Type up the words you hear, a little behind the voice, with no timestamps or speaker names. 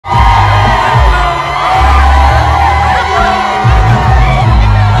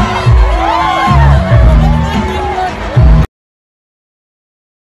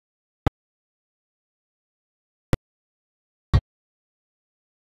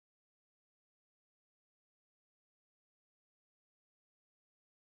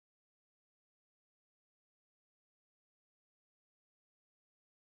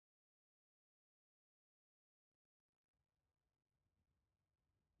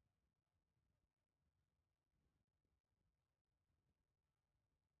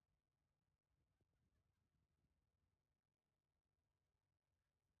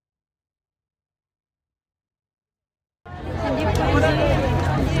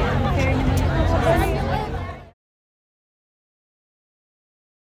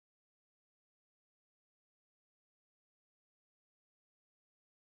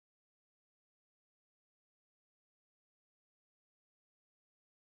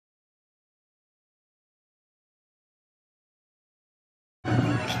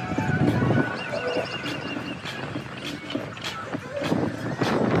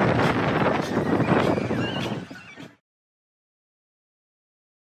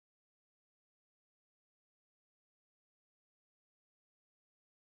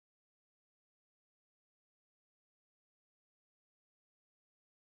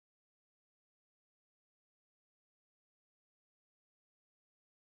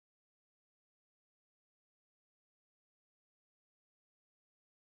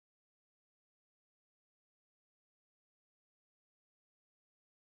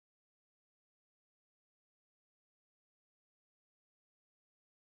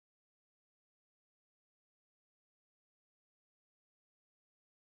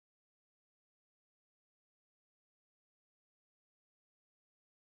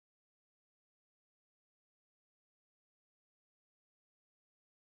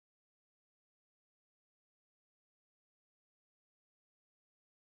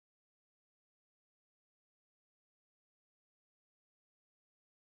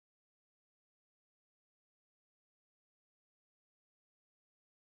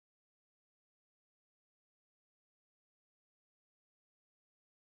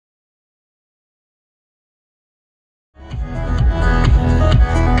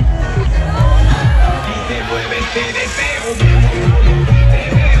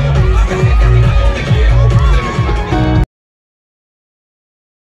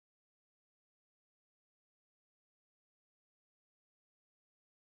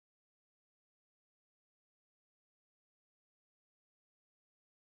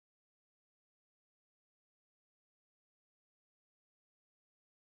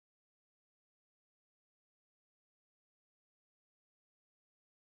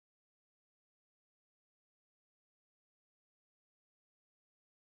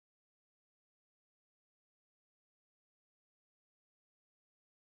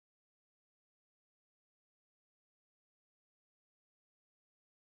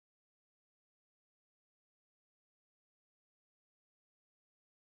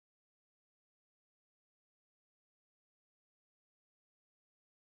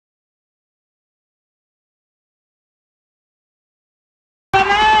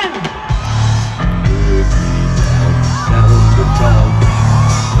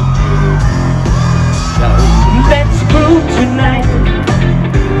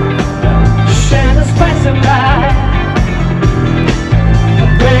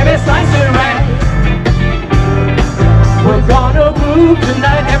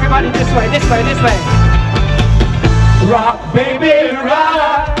this way. Rock, baby,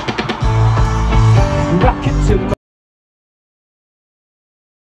 rock. Rock it to my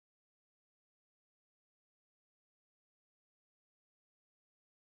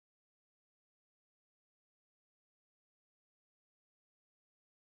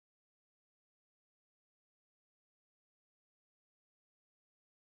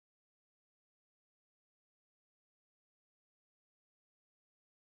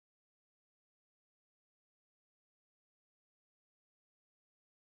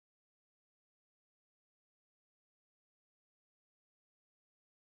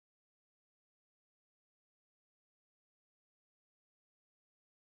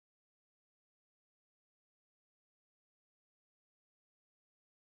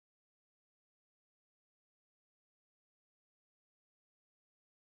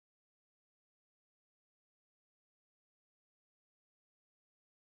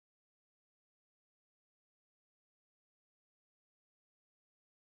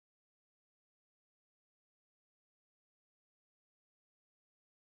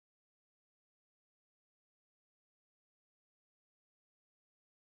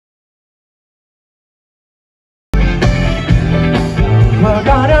we're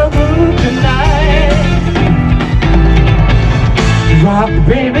gonna move tonight. Rock,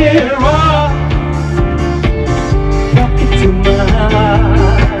 baby, rock. Rock it to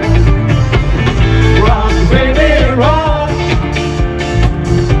mine. Rock, baby, rock.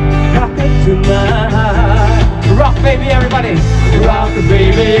 Rock it to mine. Rock, baby, everybody. Rock,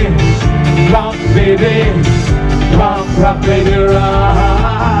 baby. Rock, baby. Rock, rock, baby,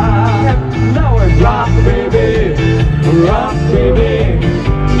 rock. Lower. Rock, baby. Rock, baby.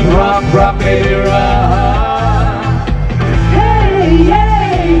 Rock, rock, baby, rock. Hey,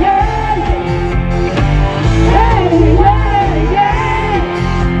 yeah, yeah,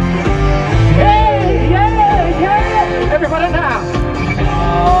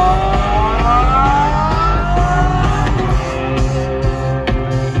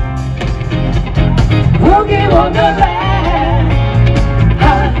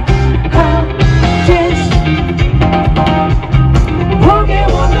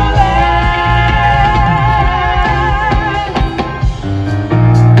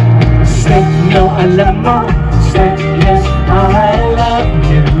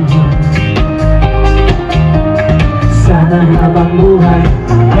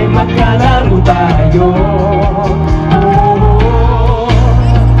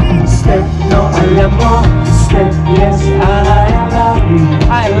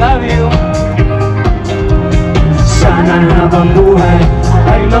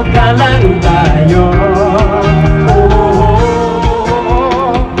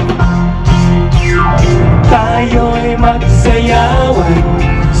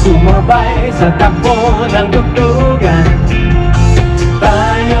 sa takbo ng tugtugan.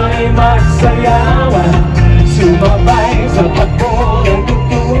 Tayo'y magsayawan, sumabay sa takbo ng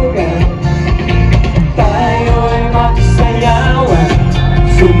tugtugan. Tayo'y magsayawan,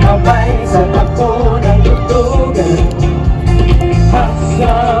 sumabay sa takbo ng tugtugan. At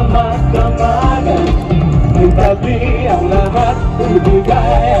sa magdamagan, itabi ang lahat,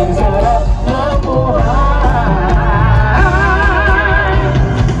 ibigay ang sarap ng buhay.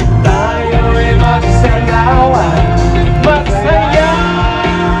 Tayo'y magsayawan, magsaya.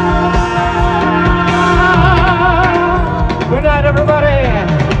 Good night, everybody.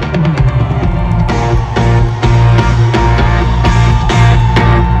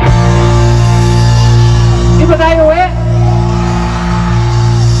 Di ba tayo uwi?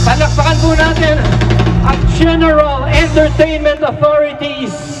 Palakpakan po natin ang General Entertainment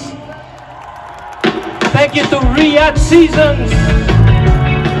Authorities. Thank you to Riyadh Seasons.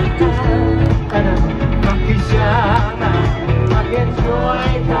 Makisama,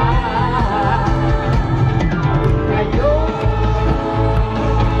 mag-enjoy ka. Ngayon,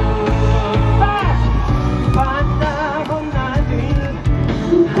 panahon natin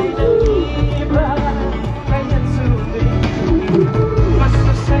ay nag-iba, kaya't sundin. Mas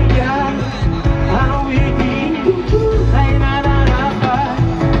masaya ang awitin ay nararapat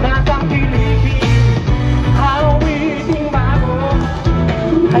na tangkilikin. Awiting bago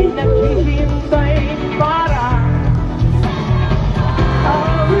ay naghihintay para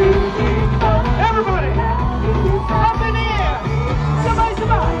awiting bago. Everybody! Up in the air!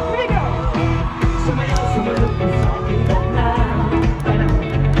 Sabay-sabay! Here we go! Sumayaw, sumayaw sa aking gana.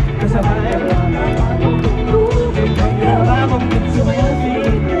 Kasabay lamang sumayaw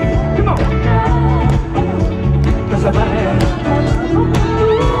din. Come on! Kasabay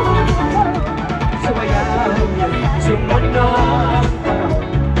sumayaw, sumunod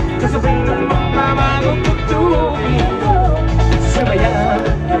kasabay ng mga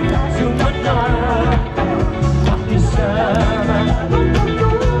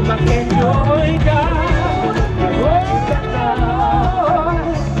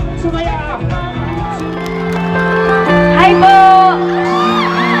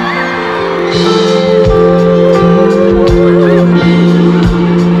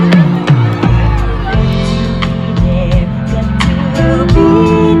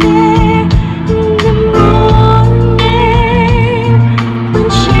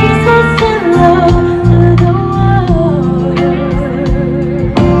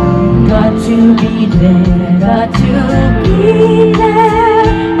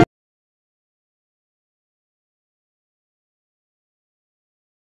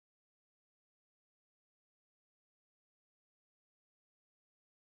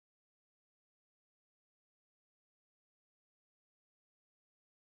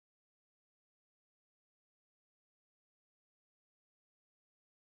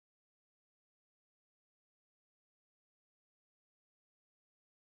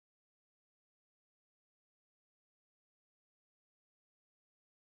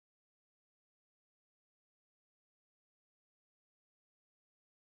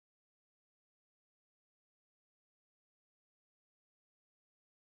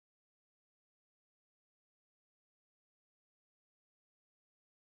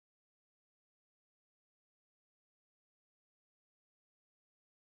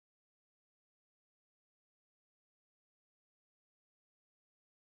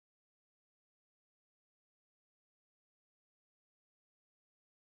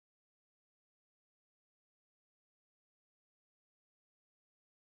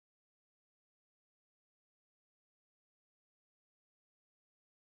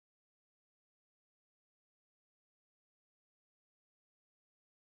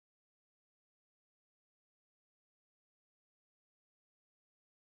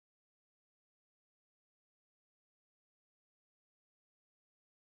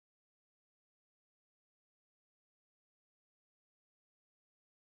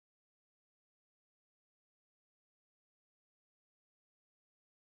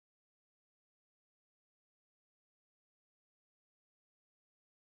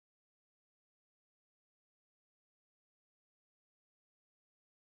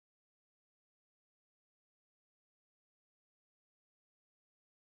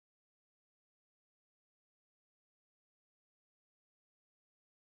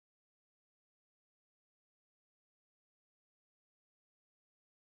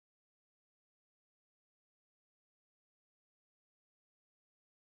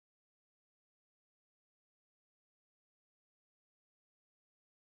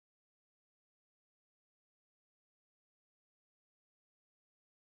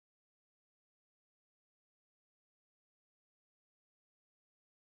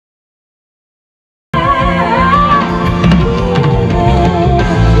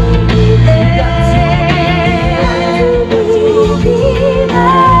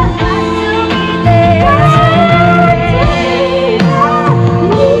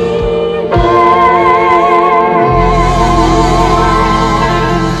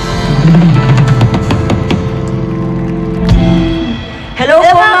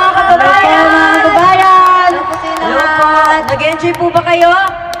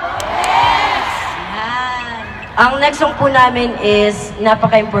next song po namin is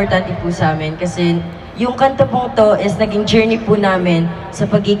napaka-importante po sa amin kasi yung kanta pong to is naging journey po namin sa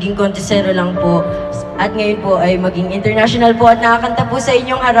pagiging kontesero lang po. At ngayon po ay maging international po at nakakanta po sa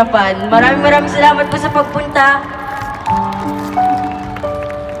inyong harapan. Maraming salamat po sa pagpunta.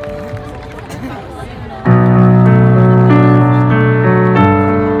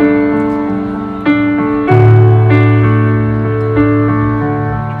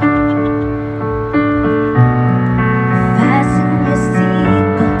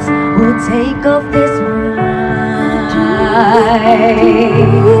 Take off this ride.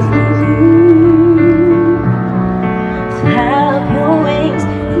 Flap your wings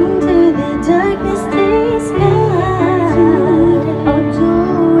into the darkness this night. I'll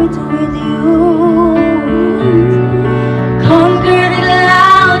do it with you. Conquer the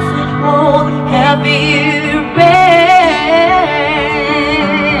clouds that hold heavy rain.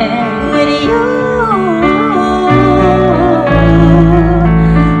 With you.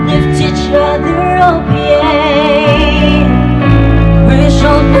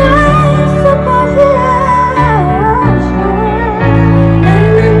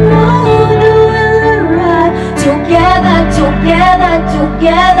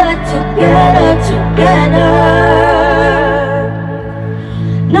 Together,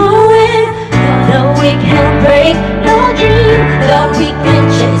 knowing that we can break, no dream that we can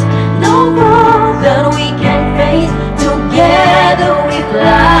chase, no wall that we can face. Together we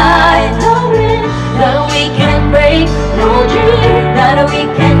fly, knowing that we can break, no dream that we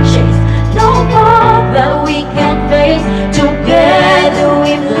can chase, no wall that we can face. Together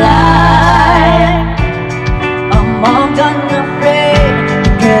we fly. I'm unafraid,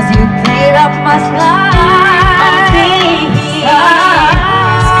 'cause you clear up my sky.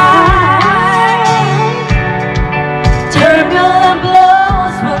 Turbulent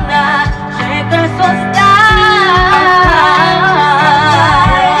blows will not shake us or style.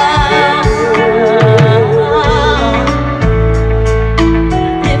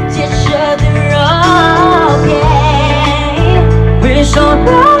 Lift each other up, yeah. We shall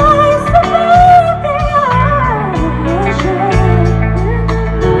rise above the ocean.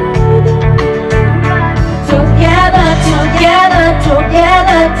 Together, together,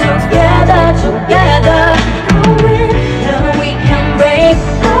 together, together, together. Knowing that we can break,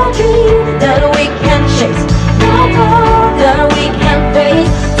 no dream that we can chase, no goal that we can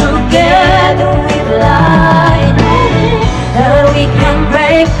face. Together we fly. Knowing that we can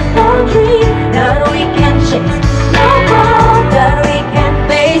break, no dream that we can chase, no goal that we can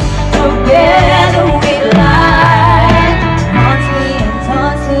face. Together we fly. Haunts me and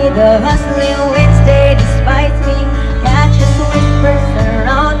taunts me, the hustling winds they despise me. Catches whispers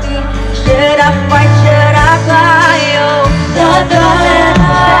around me. Should I fight? Should I fly? Oh, the dawn and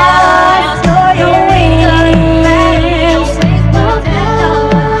shadows, your wings are flames.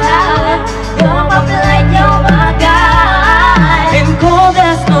 You're my light, you're my guide. In cold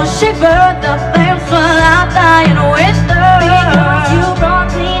there's no shiver, the flames will not die in winter. Because you brought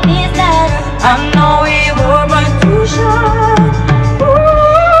me this letter, I know it will burn to shine.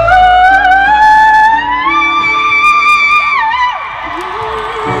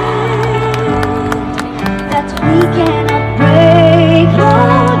 That we cannot break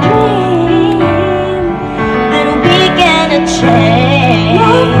your dream, that we cannot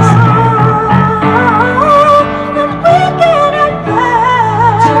change, that we cannot break.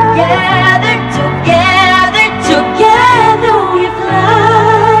 Together, together, together we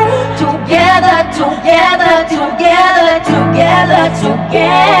fly. Together, together, together, together,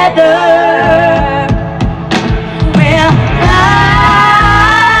 together we'll fly.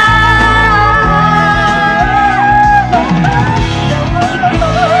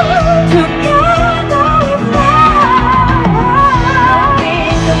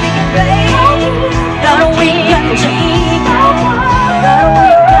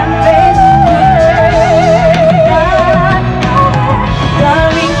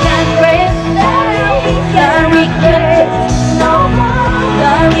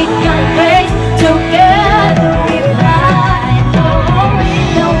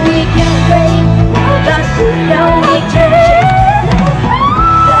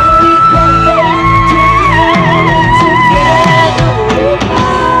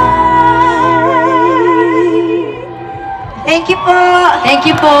 Thank you po. Thank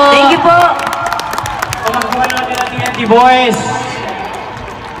you po. Thank you po. Pamagpuan natin ang TNT Boys.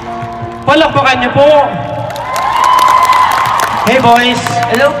 Palakpakan niyo po. Hey boys.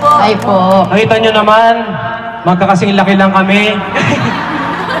 Hello po. Hi po. Nakita niyo naman, magkakasing laki lang kami.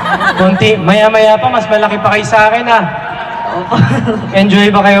 Kunti, maya-maya pa, mas malaki pa kayo sa akin ah.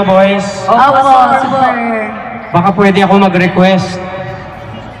 Enjoy ba kayo boys? Opo, super. Baka pwede ako mag-request.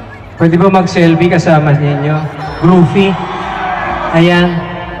 Pwede ba mag-selfie kasama ninyo? Groovy. Ayan.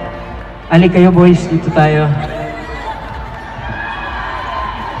 Ali kayo boys, dito tayo.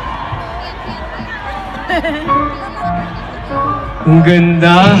 Ang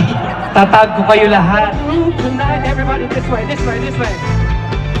ganda. Tatag ko kayo lahat. Tonight, everybody this way, this way, this way.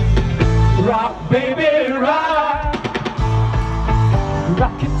 Rock, baby, rock.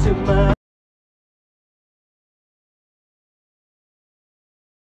 Rock it to my